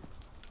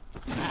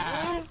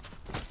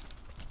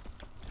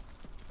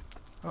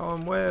 Oh,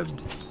 I'm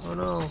webbed. Oh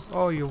no.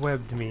 Oh, you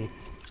webbed me.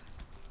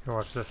 Here,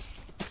 watch this.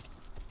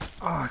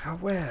 Oh, I got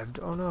webbed.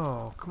 Oh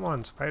no. Come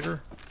on,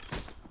 spider.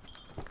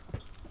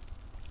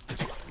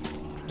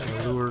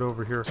 I'm lured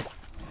over here.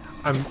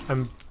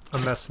 I'm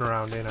messing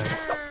around, ain't I?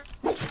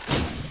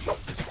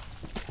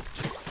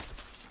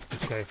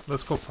 Okay,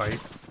 let's go fight.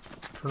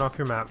 Turn off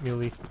your map,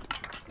 Muley.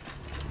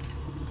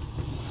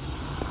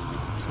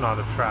 It's not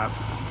a trap.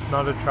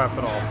 Not a trap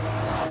at all.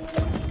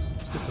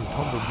 Let's get some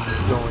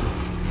tumblebees going.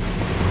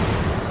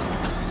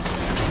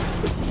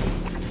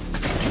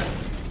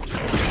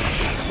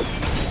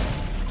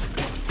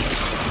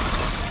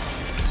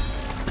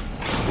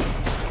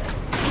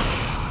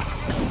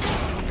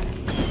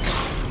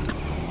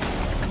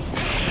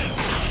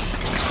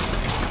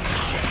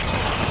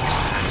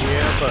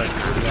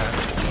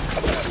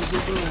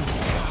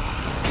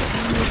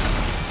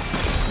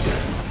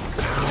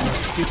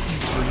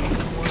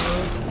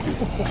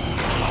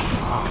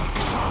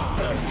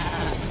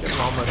 Get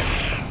llama.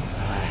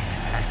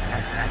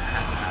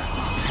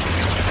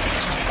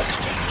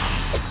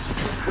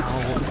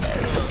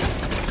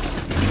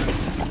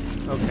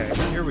 Okay,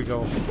 here we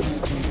go.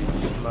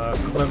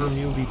 Some clever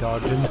muley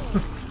dodging.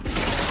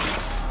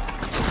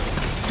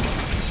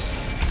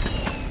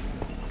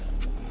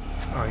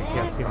 Oh, you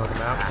can't see him on the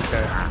map?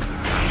 Okay.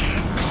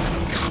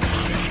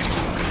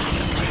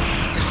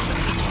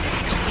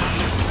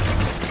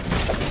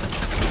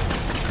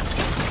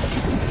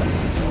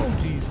 Oh,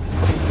 jeez.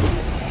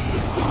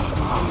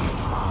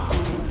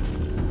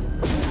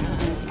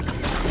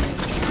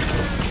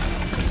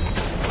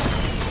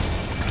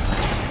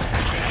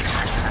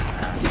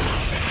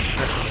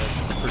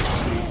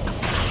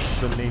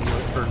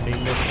 The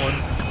nameless one.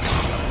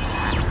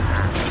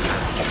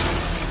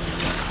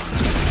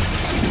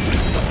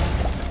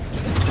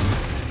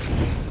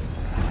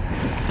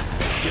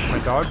 Get my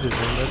dodges in,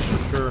 that's for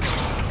sure.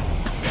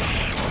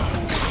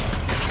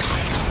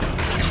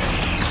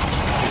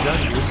 You're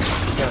done, dude.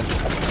 You're done.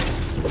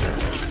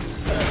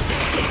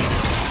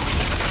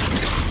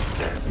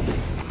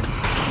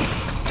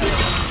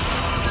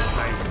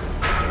 Nice.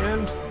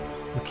 And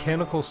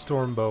mechanical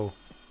storm bow.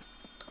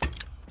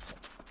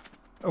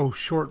 Oh,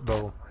 short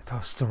bow. I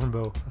thought storm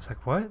bow. I was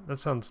like, what? That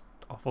sounds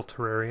awful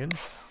Terrarian.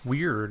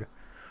 Weird.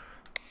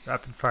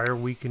 Rapid fire,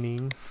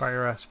 weakening,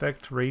 fire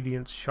aspect,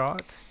 radiance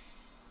shot.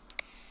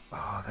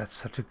 Oh, that's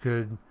such a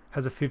good...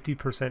 Has a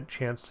 50%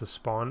 chance to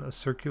spawn a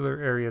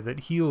circular area that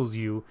heals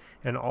you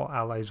and all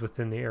allies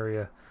within the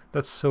area.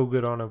 That's so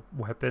good on a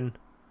weapon.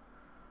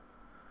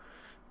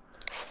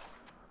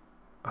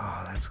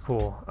 Oh, that's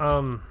cool.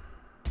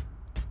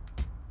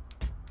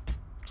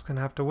 Just gonna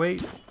have to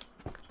wait.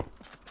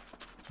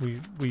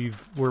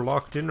 We're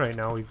locked in right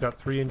now. We've got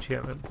 3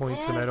 enchantment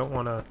points, and I don't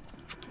want to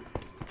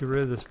get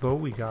rid of this bow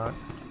we got.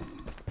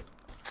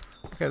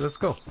 Okay, let's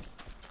go.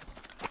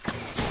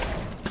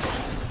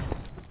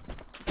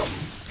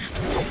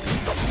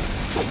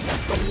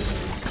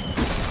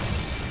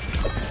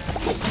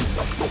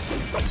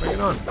 Bring it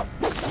on.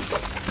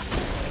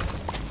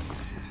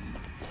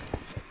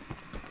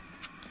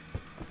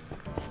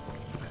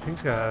 I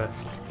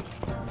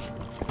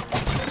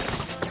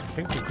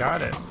think we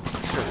got it.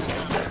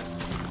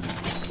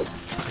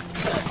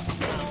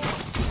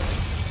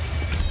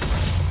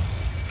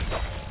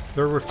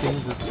 There were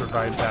things that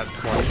survived that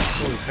twice.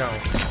 Holy cow.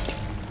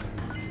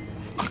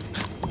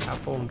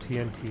 Apple and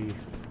TNT.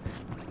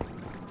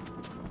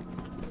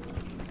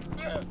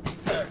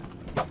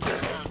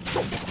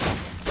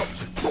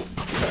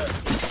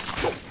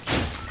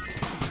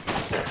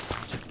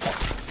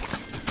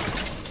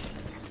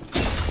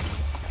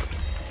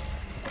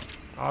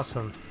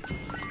 Awesome.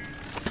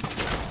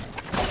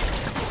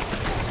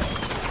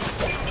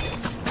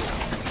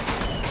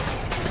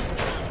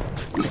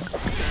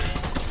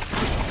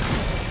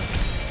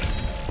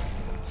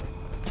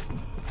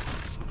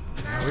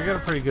 We got a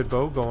pretty good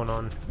bow going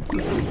on.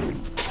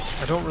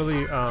 I don't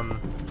really,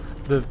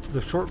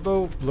 the short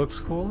bow looks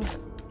cool.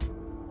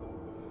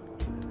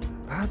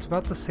 It's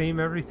about the same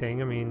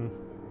everything. I mean,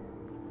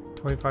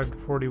 25 to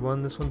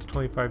 41. This one's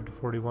 25 to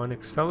 41.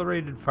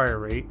 Accelerated fire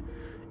rate,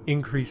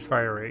 increased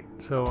fire rate.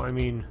 So, I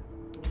mean,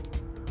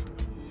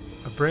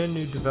 a brand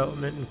new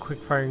development in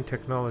quick firing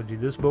technology.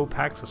 This bow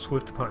packs a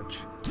swift punch.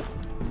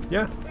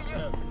 Yeah.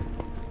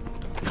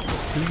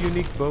 2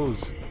 unique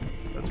bows.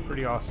 That's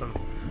pretty awesome.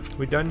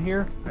 We done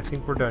here? I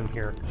think we're done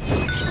here.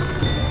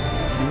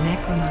 The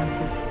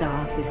Necromancer's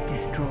staff is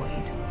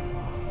destroyed.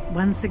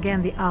 Once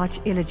again, the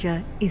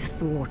Arch-Illager is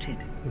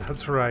thwarted.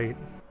 That's right.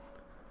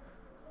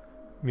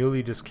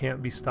 Muley just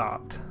can't be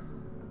stopped.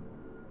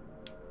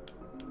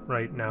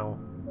 Right now.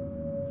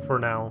 For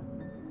now.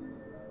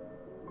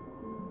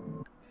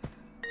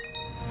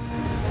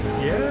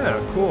 Yeah,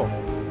 cool.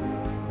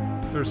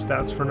 There's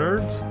stats for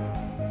nerds.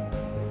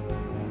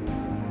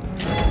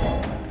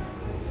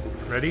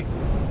 Ready?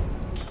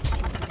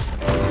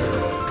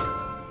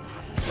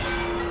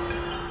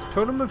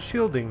 Totem of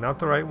Shielding, not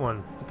the right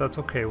one, but that's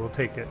okay, we'll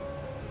take it.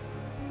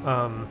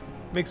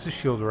 Makes a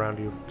shield around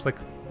you. It's like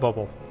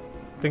bubble.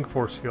 Think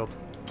force field.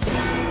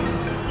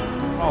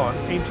 Oh,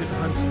 Ancient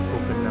Hunt's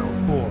open now.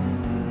 Cool.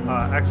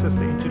 Access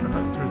the Ancient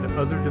Hunt through the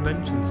Other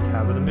Dimensions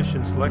tab of the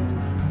mission. Select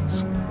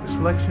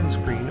selection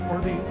screen or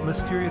the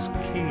mysterious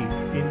cave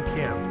in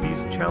camp.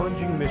 These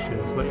challenging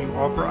missions let you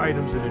offer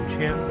items and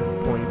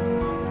enchantment points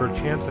for a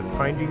chance at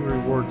finding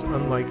rewards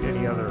unlike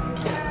any other.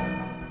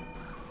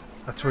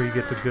 That's where you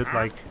get the good,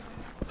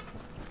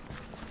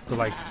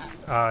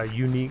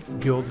 unique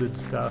gilded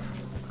stuff.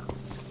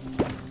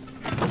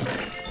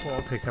 Well,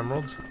 I'll take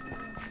emeralds.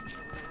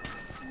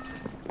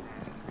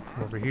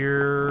 Over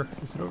here.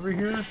 Is it over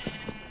here?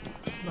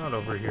 It's not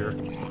over here.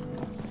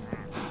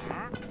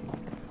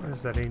 What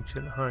is that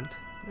Ancient Hunt?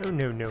 No,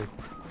 no, no.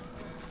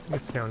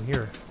 It's down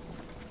here.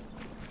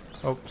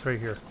 Oh, it's right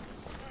here.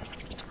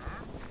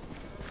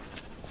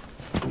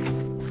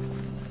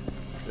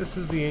 This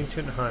is the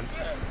Ancient Hunt.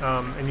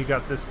 And you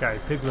got this guy,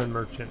 Piglin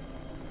Merchant.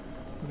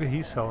 Look at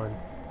he's selling.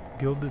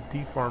 Gilded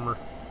Thief Armor.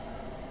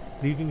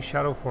 Leaving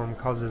shadow form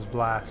causes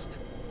blast.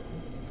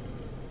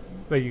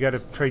 But you got to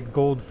trade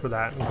gold for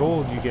that, and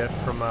gold you get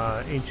from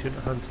ancient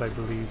hunts, I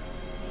believe.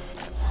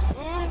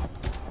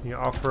 You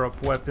offer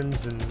up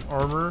weapons and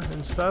armor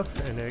and stuff,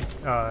 and it,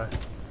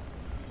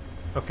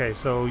 okay,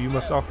 so you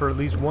must offer at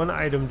least one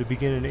item to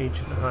begin an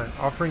ancient hunt.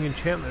 Offering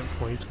enchantment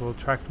points will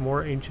attract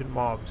more ancient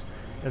mobs,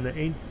 and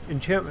the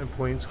enchantment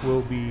points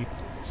will be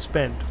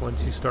spent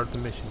once you start the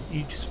mission.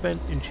 Each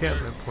spent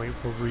enchantment point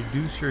will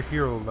reduce your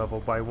hero level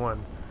by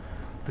 1.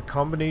 The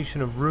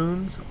combination of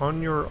runes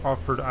on your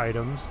offered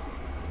items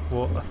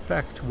will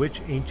affect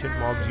which ancient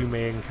mobs you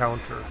may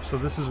encounter. So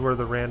this is where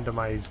the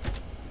randomized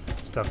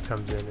stuff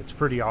comes in. It's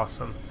pretty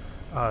awesome.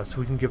 So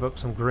we can give up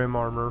some grim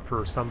armor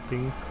for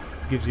something.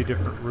 Gives you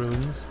different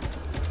runes,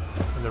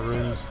 and the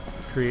runes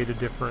create a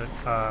different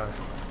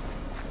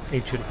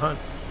ancient hunt.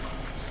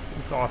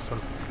 It's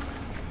awesome.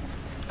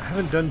 I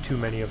haven't done too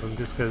many of them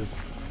just because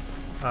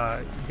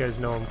you guys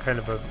know I'm kind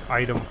of an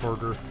item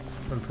hoarder.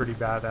 I'm pretty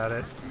bad at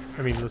it.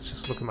 I mean, let's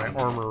just look at my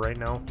armor right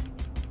now.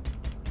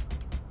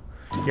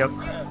 Yep.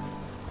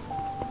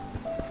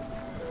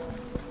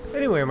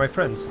 Anyway, my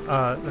friends,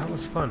 that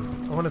was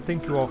fun. I want to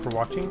thank you all for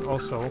watching.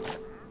 Also,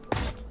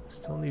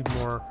 still need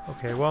more.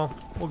 Okay, well,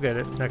 we'll get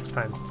it next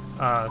time.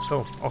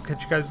 So, I'll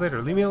catch you guys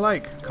later. Leave me a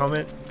like,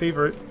 comment,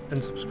 favorite,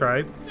 and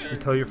subscribe. And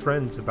tell your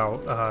friends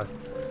about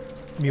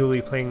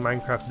Muley playing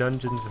Minecraft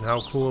Dungeons and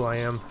how cool I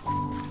am.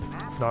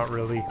 Not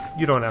really.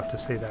 You don't have to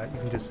say that. You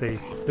can just say,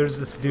 there's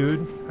this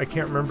dude, I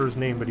can't remember his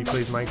name, but he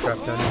plays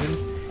Minecraft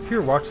Dungeons.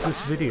 Here, watch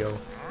this video.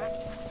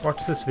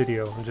 Watch this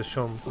video and just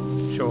show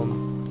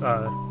him,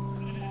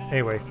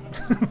 anyway.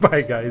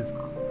 Bye, guys.